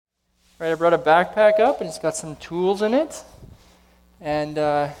Right, I brought a backpack up, and it's got some tools in it, and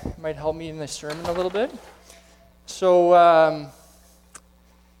it might help me in the sermon a little bit. So,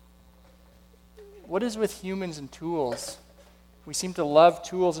 what is with humans and tools? We seem to love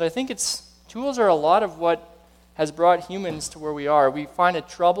tools, and I think tools are a lot of what has brought humans to where we are. We find a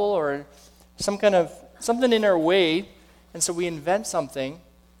trouble or something in our way, and so we invent something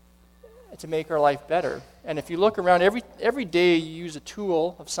to make our life better. And if you look around, every day you use a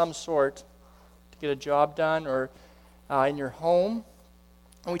tool of some sort to get a job done or in your home,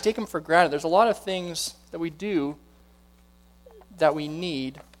 and we take them for granted. There's a lot of things that we do that we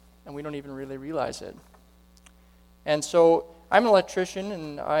need, and we don't even really realize it. And so I'm an electrician,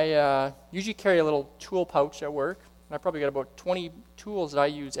 and I usually carry a little tool pouch at work, and I probably got about 20 tools that I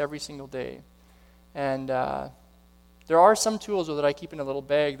use every single day. And there are some tools, though, that I keep in a little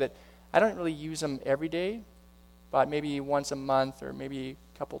bag that I don't really use them every day, but maybe once a month or maybe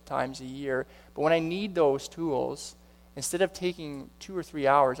a couple times a year. But when I need those tools, instead of taking 2 or 3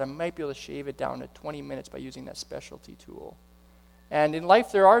 hours, I might be able to shave it down to 20 minutes by using that specialty tool. And in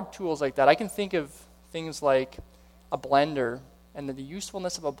life, there are tools like that. I can think of things like a blender and the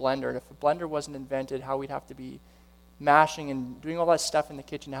usefulness of a blender. If a blender wasn't invented, how we'd have to be mashing and doing all that stuff in the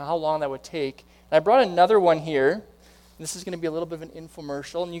kitchen, how long that would take. And I brought another one here. This is going to be a little bit of an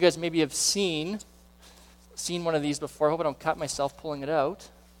infomercial, and you guys maybe have seen one of these before. I hope I don't cut myself pulling it out.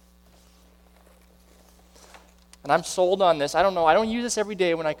 And I'm sold on this. I don't know. I don't use this every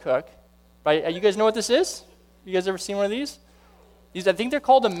day when I cook. But you guys know what this is? You guys ever seen one of these? I think they're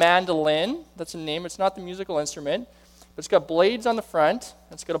called a mandolin. That's a name. It's not the musical instrument. But it's got blades on the front.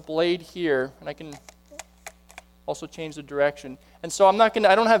 It's got a blade here. And I can also change the direction. And so I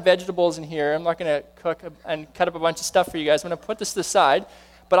don't have vegetables in here. I'm not going to cook and cut up a bunch of stuff for you guys. I'm going to put this to the side.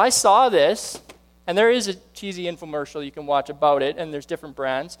 But I saw this, and there is a cheesy infomercial you can watch about it, and there's different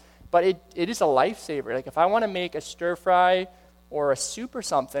brands. But it is a lifesaver. Like if I want to make a stir fry or a soup or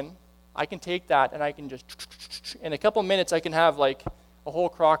something, I can take that and I can just, in a couple minutes, I can have like a whole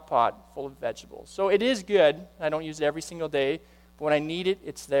crock pot full of vegetables. So it is good. I don't use it every single day, but when I need it,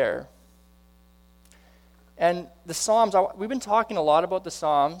 it's there. And the Psalms, we've been talking a lot about the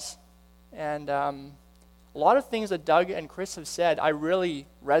Psalms, and a lot of things that Doug and Chris have said, I really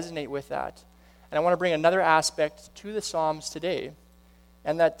resonate with that. And I want to bring another aspect to the Psalms today,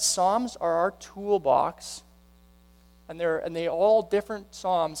 and that Psalms are our toolbox, and they all different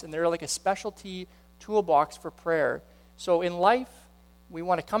Psalms, and they're like a specialty toolbox for prayer. So in life, we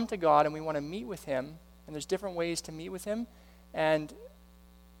want to come to God, and we want to meet with Him, and there's different ways to meet with Him, and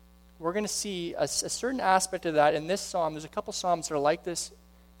we're going to see a certain aspect of that in this psalm. There's a couple psalms that are like this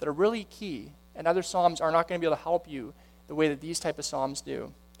that are really key, and other psalms are not going to be able to help you the way that these type of psalms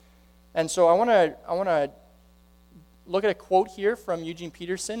do. And so I want to look at a quote here from Eugene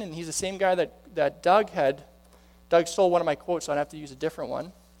Peterson, and he's the same guy that Doug had. Doug stole one of my quotes, so I'd have to use a different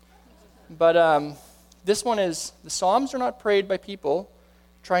one. But this one is, the Psalms are not prayed by people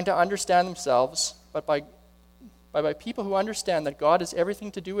trying to understand themselves, but by people who understand that God has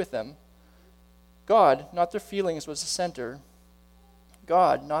everything to do with them. God, not their feelings, was the center.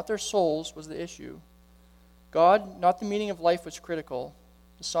 God, not their souls, was the issue. God, not the meaning of life, was critical.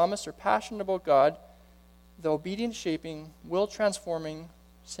 The psalmists are passionate about God, the obedient shaping, will transforming,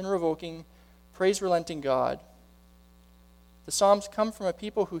 sin revoking, praise relenting God. The Psalms come from a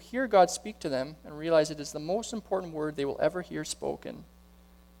people who hear God speak to them and realize it is the most important word they will ever hear spoken.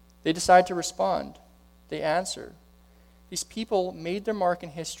 They decide to respond. They answer. These people made their mark in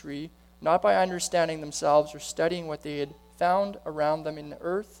history not by understanding themselves or studying what they had found around them in the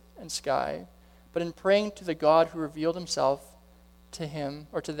earth and sky, but in praying to the God who revealed Himself to him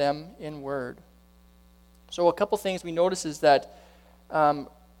or to them in word. So a couple things we notice is that the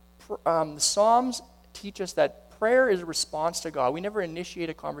Psalms teach us that prayer is a response to God. We never initiate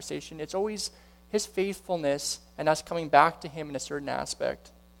a conversation. It's always His faithfulness and us coming back to Him in a certain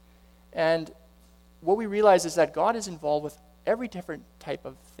aspect. And what we realize is that God is involved with every different type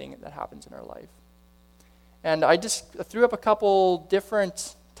of thing that happens in our life. And I just threw up a couple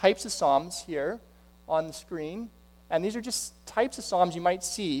different types of Psalms here on the screen. And these are just types of Psalms you might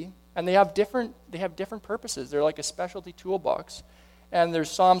see. And they have different purposes. They're like a specialty toolbox. And there's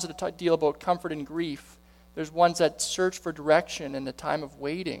Psalms that deal about comfort and grief. There's ones that search for direction in the time of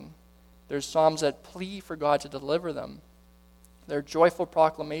waiting. There's Psalms that plea for God to deliver them. There are joyful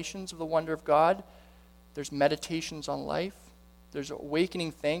proclamations of the wonder of God. There's meditations on life. There's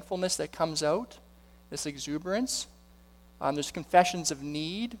awakening thankfulness that comes out, this exuberance. There's confessions of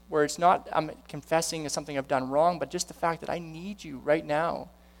need, where it's not I'm confessing something I've done wrong, but just the fact that I need you right now.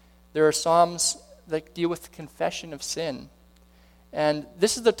 There are Psalms that deal with confession of sin. And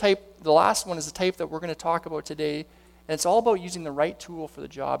this is the last one is the type that we're going to talk about today. And it's all about using the right tool for the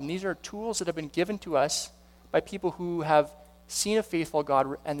job. And these are tools that have been given to us by people who have seen a faithful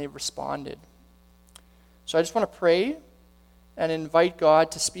God and they've responded. So I just want to pray and invite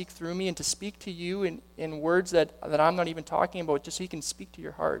God to speak through me and to speak to you in words that I'm not even talking about, just so he can speak to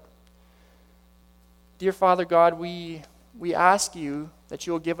your heart. Dear Father God, we ask you that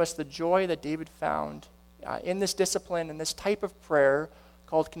you will give us the joy that David found in this discipline and this type of prayer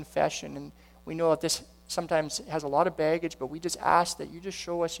called confession. And we know that this sometimes has a lot of baggage, but we just ask that you just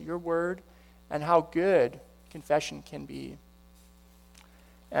show us your word and how good confession can be.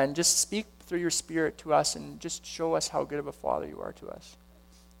 And just speak through your Spirit to us and just show us how good of a Father you are to us.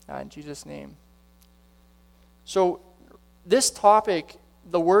 In Jesus' name. So this topic,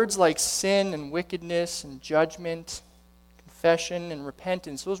 the words like sin and wickedness and judgment, confession and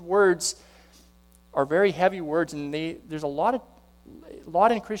repentance, those words are very heavy words, and there's a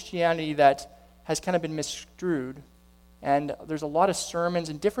lot in Christianity that has kind of been misconstrued, and there's a lot of sermons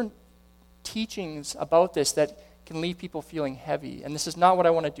and different teachings about this that can leave people feeling heavy. And this is not what I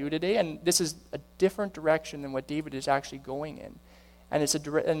want to do today, and this is a different direction than what David is actually going in.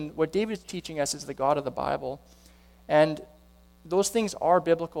 And what David is teaching us is the God of the Bible. And those things are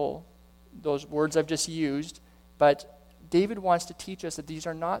biblical, those words I've just used, but David wants to teach us that these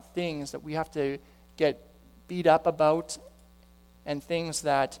are not things that we have to get beat up about and things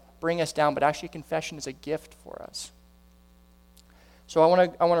that bring us down, but actually confession is a gift for us. So I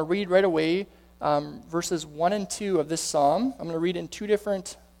want to read right away verses 1 and 2 of this psalm. I'm going to read in two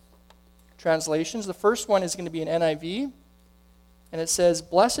different translations. The first one is going to be an NIV, and it says,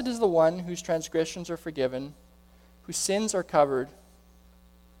 "Blessed is the one whose transgressions are forgiven, whose sins are covered.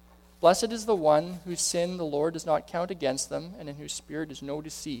 Blessed is the one whose sin the Lord does not count against them, and in whose spirit is no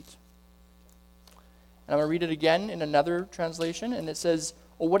deceit." And I'm going to read it again in another translation, and it says,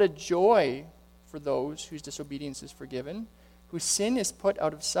 "Oh, what a joy for those whose disobedience is forgiven, whose sin is put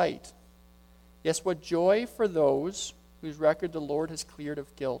out of sight. Yes, what joy for those whose record the Lord has cleared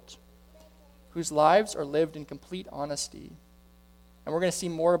of guilt, whose lives are lived in complete honesty." And we're going to see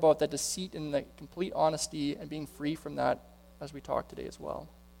more about that deceit and the complete honesty and being free from that as we talk today as well.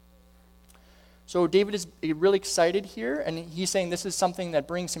 So David is really excited here, and he's saying this is something that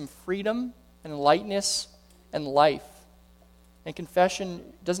brings him freedom and lightness and life. And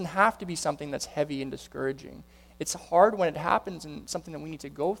confession doesn't have to be something that's heavy and discouraging. It's hard when it happens and something that we need to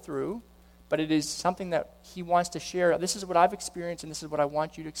go through, but it is something that he wants to share. This is what I've experienced, and this is what I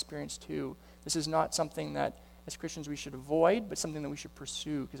want you to experience too. This is not something that as Christians we should avoid, but something that we should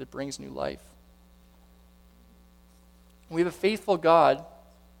pursue because it brings new life. We have a faithful God,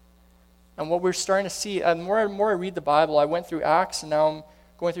 and what we're starting to see, and more I read the Bible, I went through Acts, and now I'm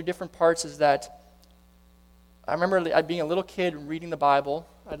going through different parts, is that I remember being a little kid and reading the Bible.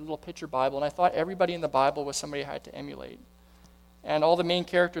 I had a little picture Bible, and I thought everybody in the Bible was somebody I had to emulate. And all the main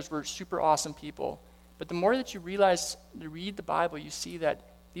characters were super awesome people. But the more that you read the Bible, you see that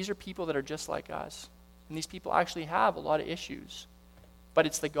these are people that are just like us. And these people actually have a lot of issues. But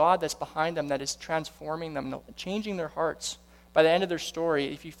it's the God that's behind them that is transforming them, changing their hearts. By the end of their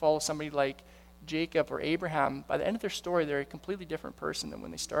story, if you follow somebody like Jacob or Abraham, by the end of their story, they're a completely different person than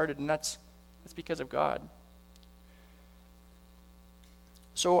when they started, and that's because of God.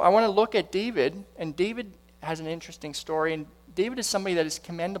 So I want to look at David, and David has an interesting story, and David is somebody that is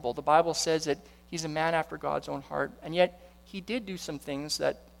commendable. The Bible says that he's a man after God's own heart, and yet he did do some things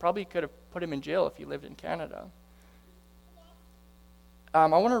that probably could have put him in jail if he lived in Canada. I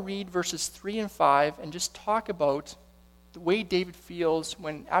want to read verses 3 and 5 and just talk about the way David feels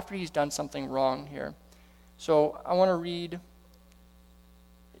after he's done something wrong here. So I want to read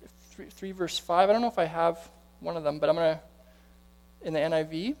 3 verse 5. I don't know if I have one of them, but I'm going to, in the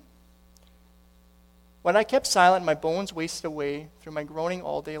NIV. "When I kept silent, my bones wasted away through my groaning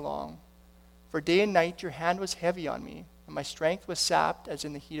all day long. For day and night your hand was heavy on me, and my strength was sapped as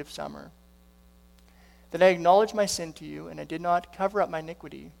in the heat of summer. Then I acknowledged my sin to you, and I did not cover up my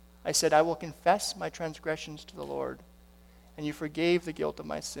iniquity. I said, I will confess my transgressions to the Lord, and you forgave the guilt of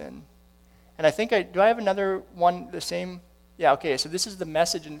my sin." And I think, do I have another one, the same? Yeah, okay, so this is the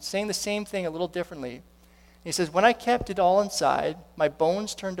Message, and it's saying the same thing a little differently. He says, "When I kept it all inside, my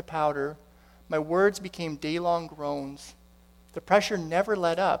bones turned to powder, my words became day-long groans. The pressure never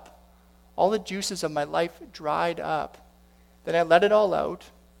let up. All the juices of my life dried up. Then I let it all out,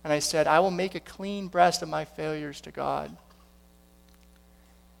 and I said, I will make a clean breast of my failures to God.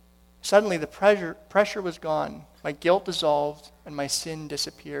 Suddenly the pressure was gone, my guilt dissolved, and my sin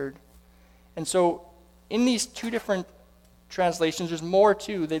disappeared." And so in these two different translations, there's more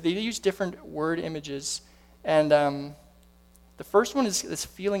too. They use different word images. And the The first one is this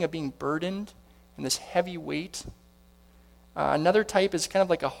feeling of being burdened and this heavy weight. Another type is kind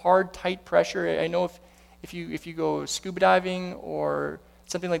of like a hard, tight pressure. I know if you go scuba diving or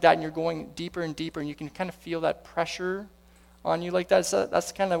something like that and you're going deeper and deeper and you can kind of feel that pressure on you like that. So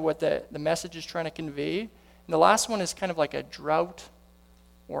that's kind of what the message is trying to convey. And the last one is kind of like a drought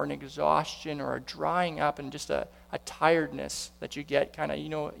or an exhaustion or a drying up and just a tiredness that you get kind of, you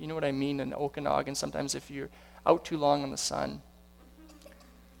know what I mean, in Okanagan sometimes if you're out too long in the sun.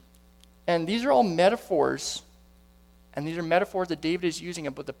 And these are all metaphors, and these are metaphors that David is using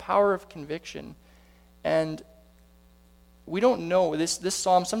about the power of conviction. And we don't know, this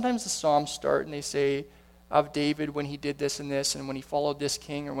psalm, sometimes the psalms start and they say of David when he did this and this, and when he followed this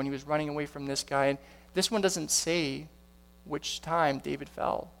king, or when he was running away from this guy. And this one doesn't say which time David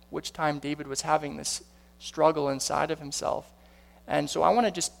fell, which time David was having this struggle inside of himself. And so I want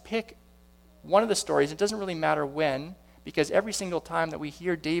to just pick one of the stories. It doesn't really matter when, because every single time that we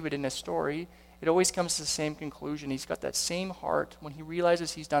hear David in a story, it always comes to the same conclusion. He's got that same heart. When he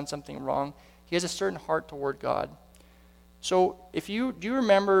realizes he's done something wrong, he has a certain heart toward God. So do you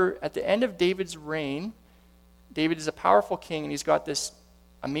remember at the end of David's reign, David is a powerful king, and he's got this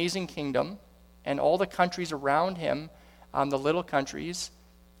amazing kingdom, and all the countries around him, the little countries,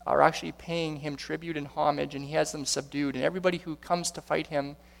 are actually paying him tribute and homage, and he has them subdued. And everybody who comes to fight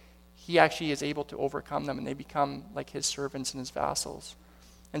him, he actually is able to overcome them, and they become like his servants and his vassals.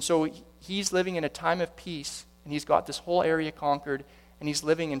 And so he's living in a time of peace, and he's got this whole area conquered, and he's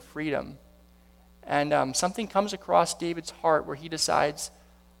living in freedom. And something comes across David's heart where he decides,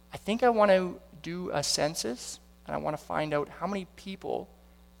 I think I want to do a census, and I want to find out how many people,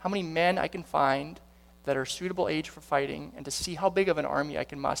 how many men I can find that are suitable age for fighting, and to see how big of an army I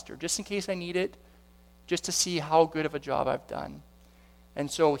can muster, just in case I need it, just to see how good of a job I've done. And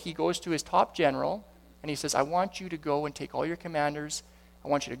so he goes to his top general, and he says, I want you to go and take all your commanders, I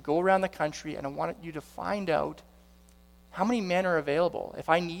want you to go around the country, and I want you to find out how many men are available, if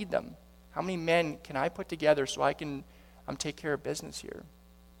I need them. How many men can I put together so I can take care of business here?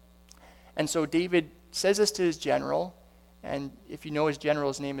 And so David says this to his general, and if you know his general,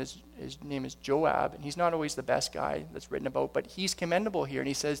 his name is Joab, and he's not always the best guy that's written about, but he's commendable here. And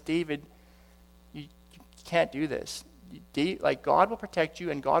he says, David, you can't do this. Like, God will protect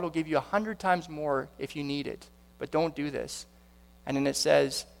you, and God will give you 100 times more if you need it, but don't do this. And then it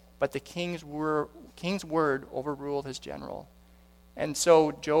says, but the king's word overruled his general. And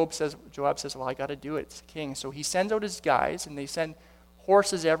so Joab says, well, I got to do it. It's the king. So he sends out his guys, and they send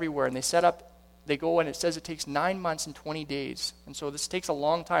horses everywhere, and they go, and it says it takes 9 months and 20 days. And so this takes a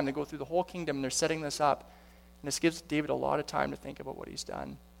long time. They go through the whole kingdom, and they're setting this up. And this gives David a lot of time to think about what he's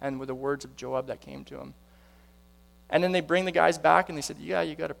done, and with the words of Joab that came to him. And then they bring the guys back, and they said, yeah,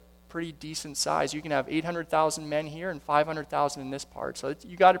 you got a pretty decent size. You can have 800,000 men here and 500,000 in this part. So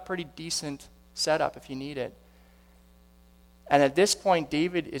you got a pretty decent setup if you need it. And at this point,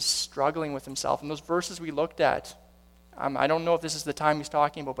 David is struggling with himself. And those verses we looked at, I don't know if this is the time he's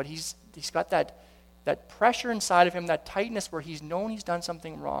talking about, but he's got that pressure inside of him, that tightness where he's known he's done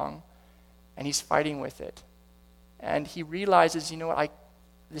something wrong, and he's fighting with it. And he realizes, you know what,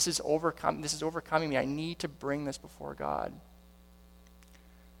 this is overcoming me. I need to bring this before God.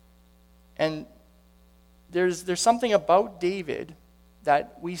 And there's something about David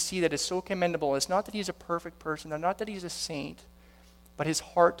that we see that is so commendable. It's not that he's a perfect person, not that he's a saint, but his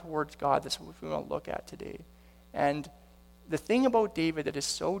heart towards God. That's what we want to look at today. And the thing about David that is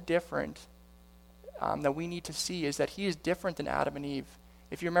so different that we need to see is that he is different than Adam and Eve.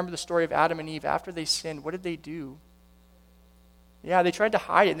 If you remember the story of Adam and Eve, after they sinned, what did they do? Yeah, they tried to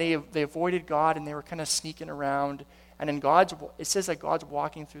hide it, and they avoided God, and they were kind of sneaking around. And then it says that God's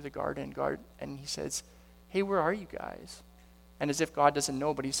walking through the garden, and he says, hey, where are you guys? And as if God doesn't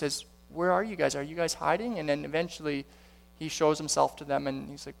know, but he says, where are you guys? Are you guys hiding? And then eventually he shows himself to them, and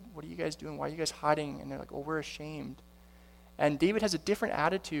he's like, what are you guys doing? Why are you guys hiding? And they're like, oh, we're ashamed. And David has a different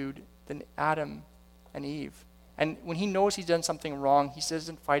attitude than Adam and Eve. And when he knows he's done something wrong, he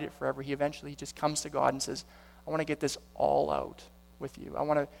doesn't fight it forever. He eventually just comes to God and says, I want to get this all out with you. I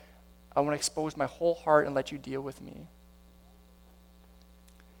want to expose my whole heart and let you deal with me.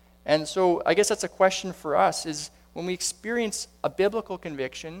 And so I guess that's a question for us, is when we experience a biblical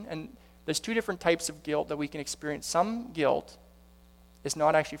conviction, and there's two different types of guilt that we can experience. Some guilt is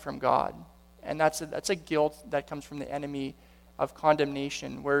not actually from God, and that's a guilt that comes from the enemy of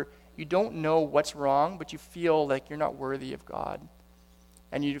condemnation, where you don't know what's wrong, but you feel like you're not worthy of God,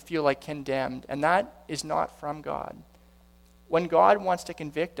 and you feel like condemned, and that is not from God. When God wants to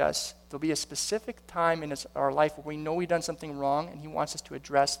convict us, there'll be a specific time in our life where we know we've done something wrong, and he wants us to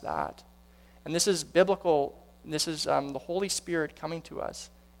address that. And this is biblical And this is the Holy Spirit coming to us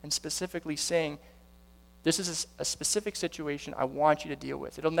and specifically saying, this is a specific situation I want you to deal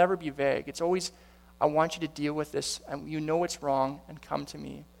with. It'll never be vague. It's always, I want you to deal with this, and you know it's wrong, and come to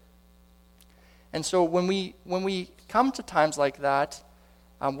me. And so when we come to times like that,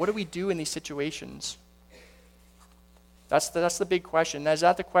 what do we do in these situations? That's the big question. Is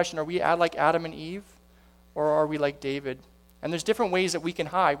that the question? Are we like Adam and Eve, or are we like David? And there's different ways that we can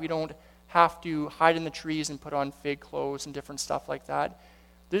hide. We don't have to hide in the trees and put on fig clothes and different stuff like that.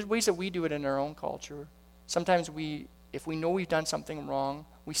 There's ways that we do it in our own culture. Sometimes if we know we've done something wrong,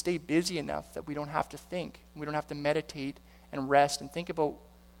 we stay busy enough that we don't have to think. We don't have to meditate and rest and think about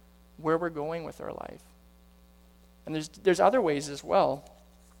where we're going with our life. And there's other ways as well.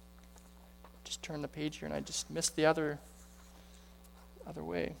 Just turn the page here and I just missed the other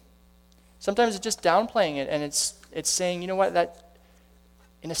way. Sometimes it's just downplaying it, and it's saying, you know what, that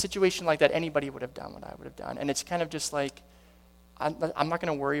in a situation like that, anybody would have done what I would have done. And it's kind of just like, I'm not going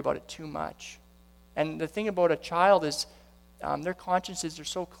to worry about it too much. And the thing about a child is their consciences are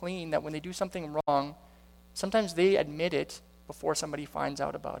so clean that when they do something wrong, sometimes they admit it before somebody finds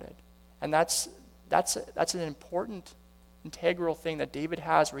out about it. And that's an important, integral thing that David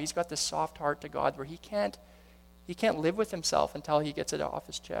has, where he's got this soft heart to God, where he can't live with himself until he gets it off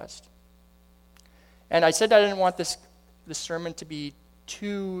his chest. And I said I didn't want this sermon to be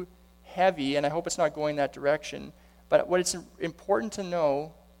too heavy, and I hope it's not going that direction. But what it's important to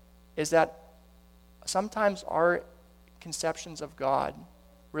know is that sometimes our conceptions of God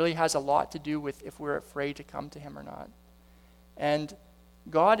really has a lot to do with if we're afraid to come to him or not. And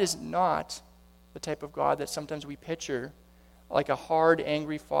God is not the type of God that sometimes we picture, like a hard,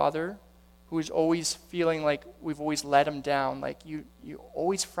 angry father who is always feeling like we've always let him down, like you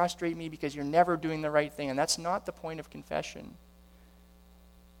always frustrate me because you're never doing the right thing. And that's not the point of confession.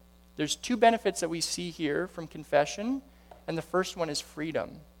 There's two benefits that we see here from confession, and the first one is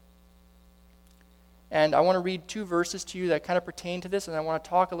freedom. And I want to read two verses to you that kind of pertain to this, and I want to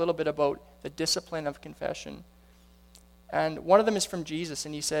talk a little bit about the discipline of confession. And one of them is from Jesus,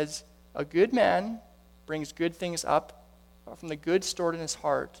 and he says, "A good man brings good things up from the good stored in his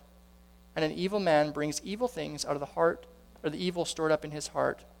heart, and an evil man brings evil things out of the heart, or the evil stored up in his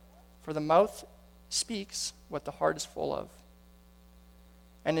heart. For the mouth speaks what the heart is full of."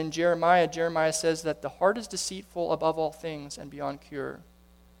 And in Jeremiah says that the heart is deceitful above all things and beyond cure,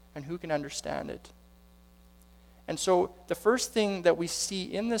 and who can understand it? And so the first thing that we see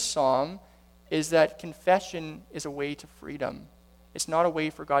in this psalm is that confession is a way to freedom. It's not a way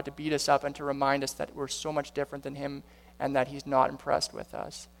for God to beat us up and to remind us that we're so much different than him and that he's not impressed with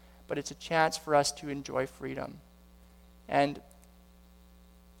us. But it's a chance for us to enjoy freedom. And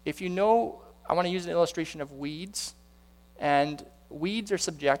if you know, I want to use an illustration of weeds. And weeds are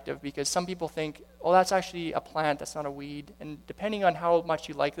subjective because some people think, oh, that's actually a plant, that's not a weed. And depending on how much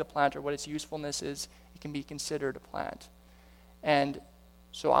you like the plant or what its usefulness is, it can be considered a plant. And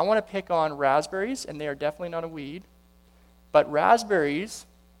so I want to pick on raspberries, and they are definitely not a weed. But raspberries,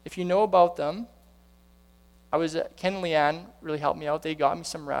 if you know about them, Ken and Leanne really helped me out. They got me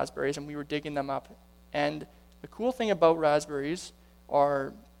some raspberries, and we were digging them up. And the cool thing about raspberries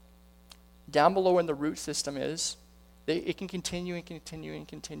are down below in the root system is it can continue and continue and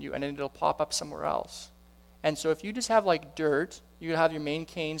continue, and then it'll pop up somewhere else. And so if you just have like dirt, you can have your main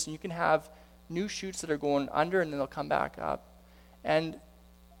canes, and you can have new shoots that are going under, and then they'll come back up. And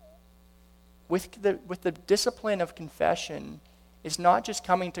with the discipline of confession, it's not just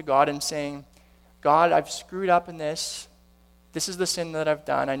coming to God and saying, God, I've screwed up in this. This is the sin that I've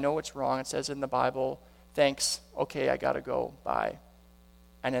done. I know it's wrong. It says in the Bible. Thanks. Okay, I got to go. Bye.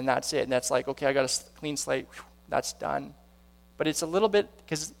 And then that's it. And that's like, okay, I got a clean slate. Whew, that's done. But it's a little bit,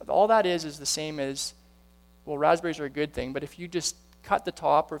 because all that is the same as, well, raspberries are a good thing, but if you just cut the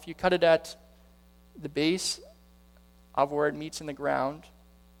top, or if you cut it at the base of where it meets in the ground,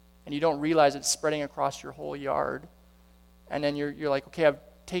 and you don't realize it's spreading across your whole yard, and then you're like, okay, I've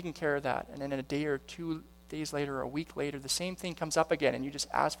taken care of that. And then in a day or 2 days later or a week later, the same thing comes up again, and you just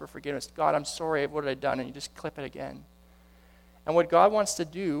ask for forgiveness. God, I'm sorry, what had I done? And you just clip it again. And what God wants to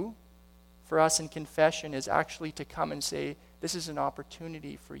do for us in confession is actually to come and say, this is an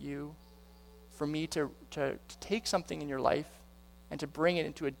opportunity for you, for me to take something in your life and to bring it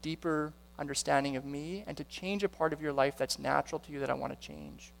into a deeper understanding of me and to change a part of your life that's natural to you that I want to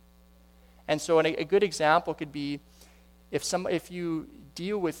change. And so a good example could be if you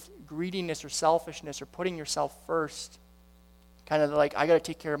deal with greediness or selfishness or putting yourself first, kind of like, I got to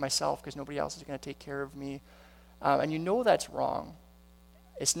take care of myself because nobody else is going to take care of me, and you know that's wrong.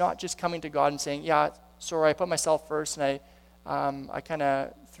 It's not just coming to God and saying, yeah, sorry, I put myself first and I kind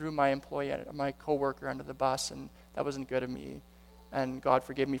of threw my coworker under the bus, and that wasn't good of me, and God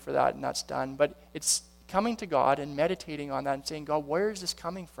forgive me for that, and that's done. But it's coming to God and meditating on that and saying, God, where is this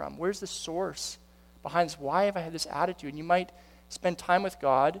coming from? Where's the source behind this? Why have I had this attitude? And you might spend time with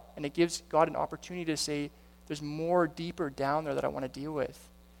God, and it gives God an opportunity to say, there's more deeper down there that I want to deal with.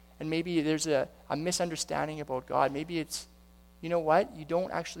 And maybe there's a misunderstanding about God. Maybe it's, you know what? You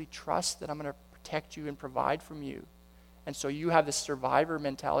don't actually trust that I'm going to protect you and provide from you. And so you have this survivor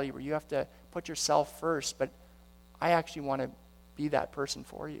mentality where you have to put yourself first, but I actually want to be that person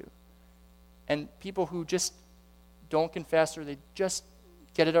for you. And people who just don't confess, or they just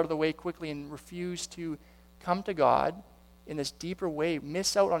get it out of the way quickly and refuse to come to God in this deeper way,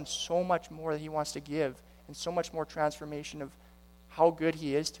 miss out on so much more that he wants to give, and so much more transformation of how good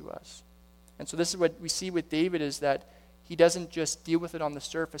he is to us. And so this is what we see with David, is that he doesn't just deal with it on the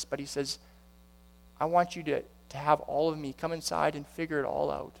surface, but he says, I want you to have all of me. Come inside and figure it all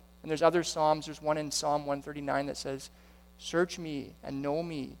out. And there's other Psalms. There's one in Psalm 139 that says, search me and know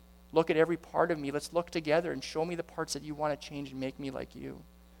me. Look at every part of me. Let's look together and show me the parts that you want to change and make me like you.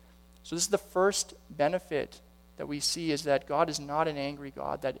 So this is the first benefit that we see, is that God is not an angry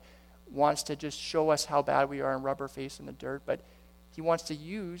God that wants to just show us how bad we are and rub our face in the dirt, but he wants to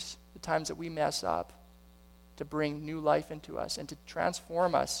use the times that we mess up to bring new life into us and to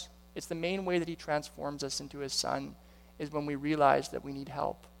transform us. It's the main way that he transforms us into his son, is when we realize that we need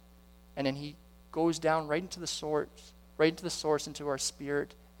help. And then he goes down right into the source, into our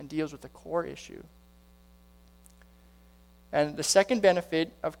spirit, and deals with the core issue. And the second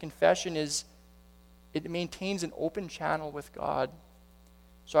benefit of confession is it maintains an open channel with God.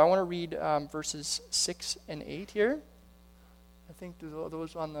 So I want to read verses 6 and 8 here. I think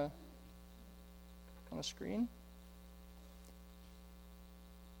those on the screen.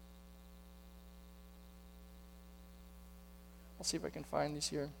 I'll see if I can find these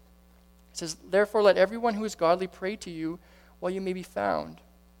here. It says, therefore let everyone who is godly pray to you while you may be found.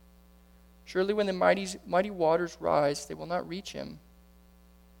 Surely when the mighty waters rise, they will not reach him.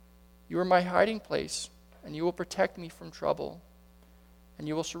 You are my hiding place, and you will protect me from trouble, and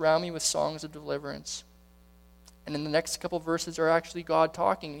you will surround me with songs of deliverance. And in the next couple of verses are actually God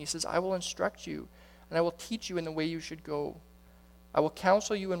talking. He says, I will instruct you, and I will teach you in the way you should go. I will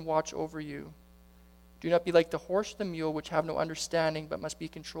counsel you and watch over you. Do not be like the horse or the mule, which have no understanding, but must be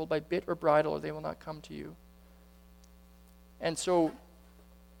controlled by bit or bridle, or they will not come to you. And so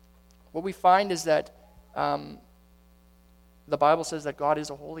what we find is that the Bible says that God is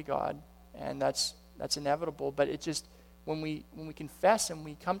a holy God, and that's inevitable. But it just, when we confess and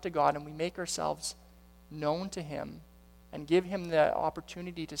we come to God and we make ourselves known to him and give him the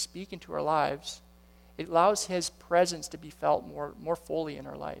opportunity to speak into our lives, it allows his presence to be felt more fully in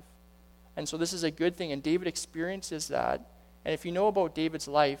our life. And so this is a good thing, and David experiences that. And if you know about David's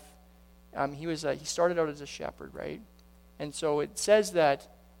life, he started out as a shepherd, right? And so it says that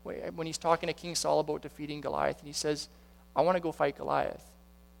when he's talking to King Saul about defeating Goliath, and he says, I want to go fight Goliath.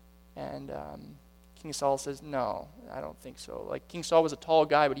 And King Saul says, no, I don't think so. Like, King Saul was a tall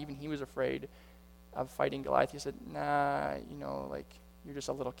guy, but even he was afraid of fighting Goliath. He said, nah, you're just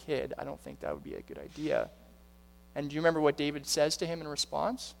a little kid. I don't think that would be a good idea. And do you remember what David says to him in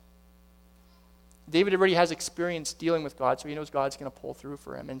response? David already has experience dealing with God, so he knows God's going to pull through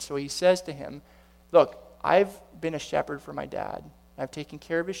for him. And so he says to him, look, I've been a shepherd for my dad. I've taken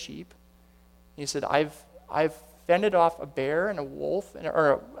care of his sheep. He said, I've fended off a bear and a wolf,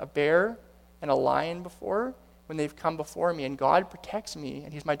 or a bear and a lion before when they've come before me, and God protects me,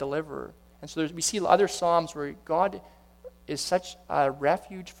 and he's my deliverer. And so we see other Psalms where God is such a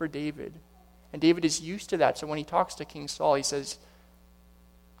refuge for David, and David is used to that. So when he talks to King Saul, he says,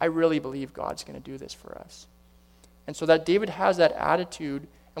 I really believe God's going to do this for us. And so that David has that attitude,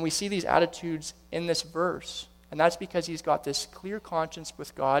 and we see these attitudes in this verse. And that's because he's got this clear conscience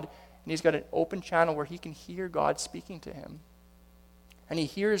with God, and he's got an open channel where he can hear God speaking to him. And he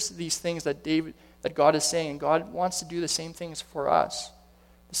hears these things that God is saying, and God wants to do the same things for us.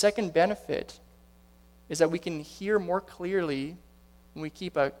 The second benefit is that we can hear more clearly when we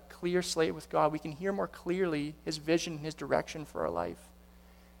keep a clear slate with God. We can hear more clearly his vision, his direction for our life.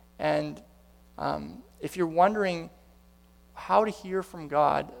 And if you're wondering how to hear from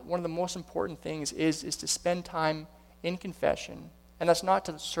God, one of the most important things is to spend time in confession. And that's not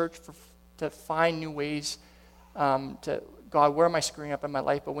to search to find new ways to, God, where am I screwing up in my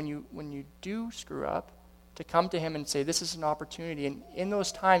life? But when you do screw up, to come to him and say, this is an opportunity. And in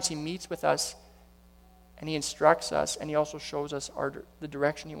those times, he meets with us, and he instructs us, and he also shows us the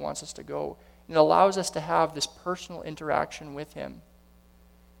direction he wants us to go. And it allows us to have this personal interaction with him.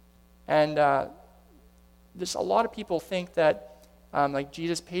 And a lot of people think that Like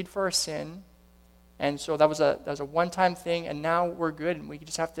Jesus paid for our sin, and so that was a one-time thing, and now we're good, and we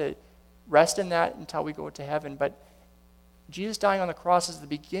just have to rest in that until we go to heaven. But Jesus dying on the cross is the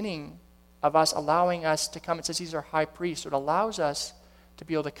beginning of us allowing us to come. It says he's our high priest, so it allows us to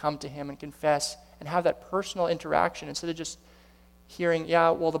be able to come to him and confess and have that personal interaction instead of just hearing, yeah,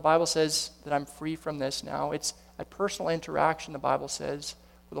 well, the Bible says that I'm free from this now. It's a personal interaction, the Bible says,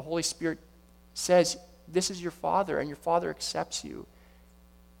 where the Holy Spirit says, this is your Father, and your Father accepts you.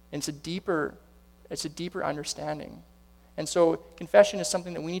 And it's a deeper understanding. And so confession is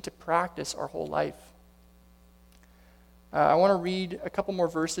something that we need to practice our whole life. I want to read a couple more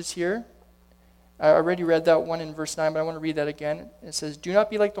verses here. I already read that one in verse 9, but I want to read that again. It says, "Do not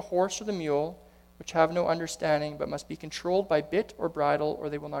be like the horse or the mule, which have no understanding, but must be controlled by bit or bridle, or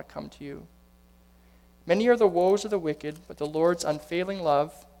they will not come to you. Many are the woes of the wicked, but the Lord's unfailing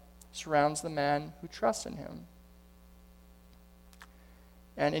love surrounds the man who trusts in him."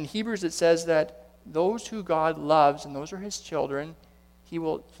 And in Hebrews it says that those who God loves, and those are his children,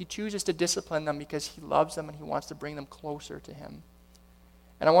 he chooses to discipline them because he loves them and he wants to bring them closer to him.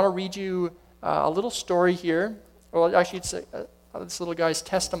 And I want to read you a little story here. Well, actually, it's this little guy's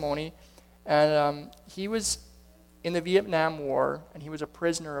testimony. And he was in the Vietnam War, and he was a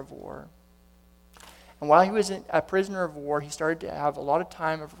prisoner of war. And while he was a prisoner of war, he started to have a lot of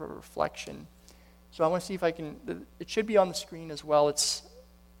time of reflection. So I want to see if I can, it should be on the screen as well. I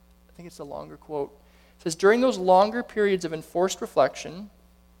think it's a longer quote. It says, "During those longer periods of enforced reflection,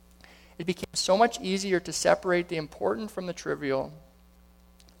 it became so much easier to separate the important from the trivial,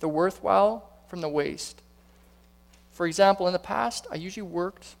 the worthwhile from the waste. For example, in the past, I usually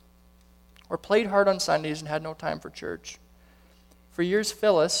worked or played hard on Sundays and had no time for church. For years,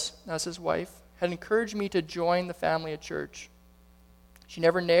 Phyllis, that's his wife, had encouraged me to join the family at church. She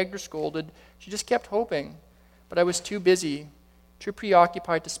never nagged or scolded. She just kept hoping. But I was too busy, too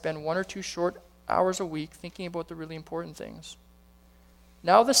preoccupied to spend 1 or 2 short hours a week thinking about the really important things.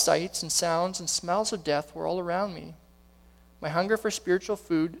 Now the sights and sounds and smells of death were all around me. My hunger for spiritual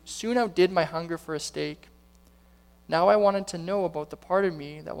food soon outdid my hunger for a steak. Now I wanted to know about the part of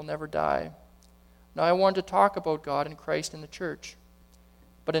me that will never die. Now I wanted to talk about God and Christ in the church.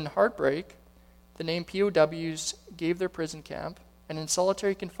 But in heartbreak, the name POWs gave their prison camp, and in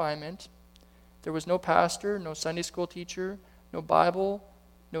solitary confinement, there was no pastor, no Sunday school teacher, no Bible,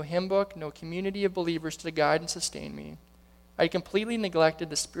 no hymn book, no community of believers to guide and sustain me. I completely neglected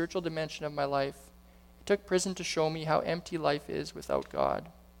the spiritual dimension of my life. It took prison to show me how empty life is without God."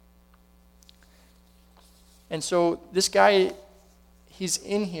 And so this guy, he's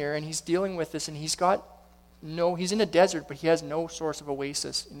in here and he's dealing with this, and he's in a desert, but he has no source of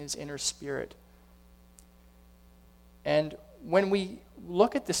oasis in his inner spirit. And when we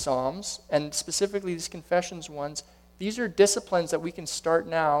look at the Psalms, and specifically these confessions ones, these are disciplines that we can start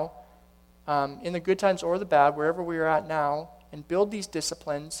now, in the good times or the bad, wherever we are at now, and build these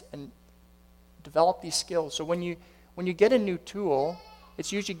disciplines and develop these skills. So when you get a new tool,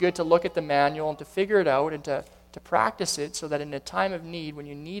 it's usually good to look at the manual and to figure it out and to practice it so that in a time of need, when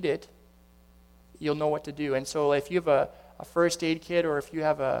you need it, you'll know what to do. And so if you have a first aid kit, or if you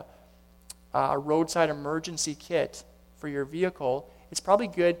have a roadside emergency kit for your vehicle, it's probably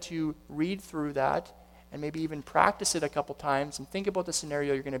good to read through that and maybe even practice it a couple times and think about the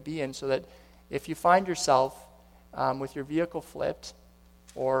scenario you're going to be in, so that if you find yourself with your vehicle flipped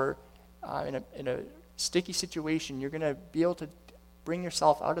or in a sticky situation, you're going to be able to bring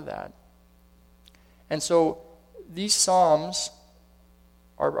yourself out of that. And so these Psalms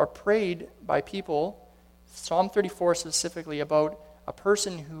are prayed by people, Psalm 34 specifically, about a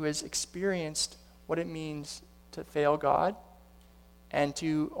person who has experienced what it means to fail God, and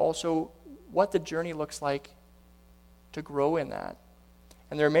to also what the journey looks like to grow in that.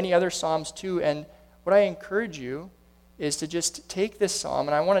 And there are many other Psalms too, and what I encourage you is to just take this Psalm,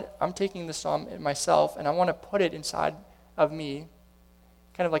 and I'm taking this Psalm myself, and I want to put it inside of me,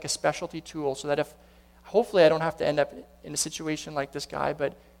 kind of like a specialty tool, so that hopefully I don't have to end up in a situation like this guy,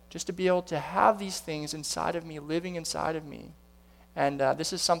 but just to be able to have these things inside of me, living inside of me. And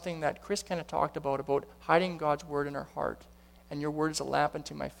this is something that Chris kind of talked about hiding God's word in our heart. And your word is a lamp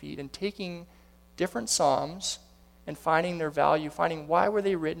unto my feet. And taking different Psalms and finding their value, finding why were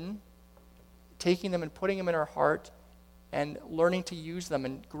they written, taking them and putting them in our heart, and learning to use them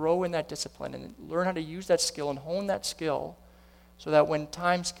and grow in that discipline and learn how to use that skill and hone that skill, so that when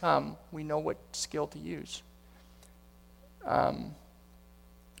times come, we know what skill to use.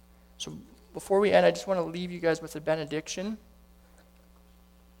 So before we end, I just want to leave you guys with a benediction.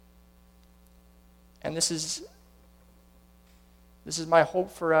 And this is my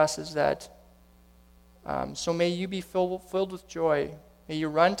hope for us, is that So may you be filled with joy. May you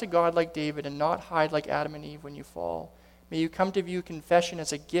run to God like David and not hide like Adam and Eve when you fall. May you come to view confession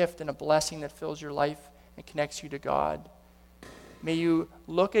as a gift and a blessing that fills your life and connects you to God. May you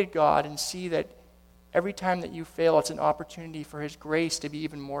look at God and see that every time that you fail, it's an opportunity for his grace to be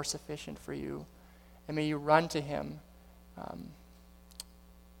even more sufficient for you. And may you run to him. And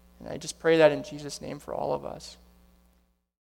I just pray that in Jesus' name for all of us.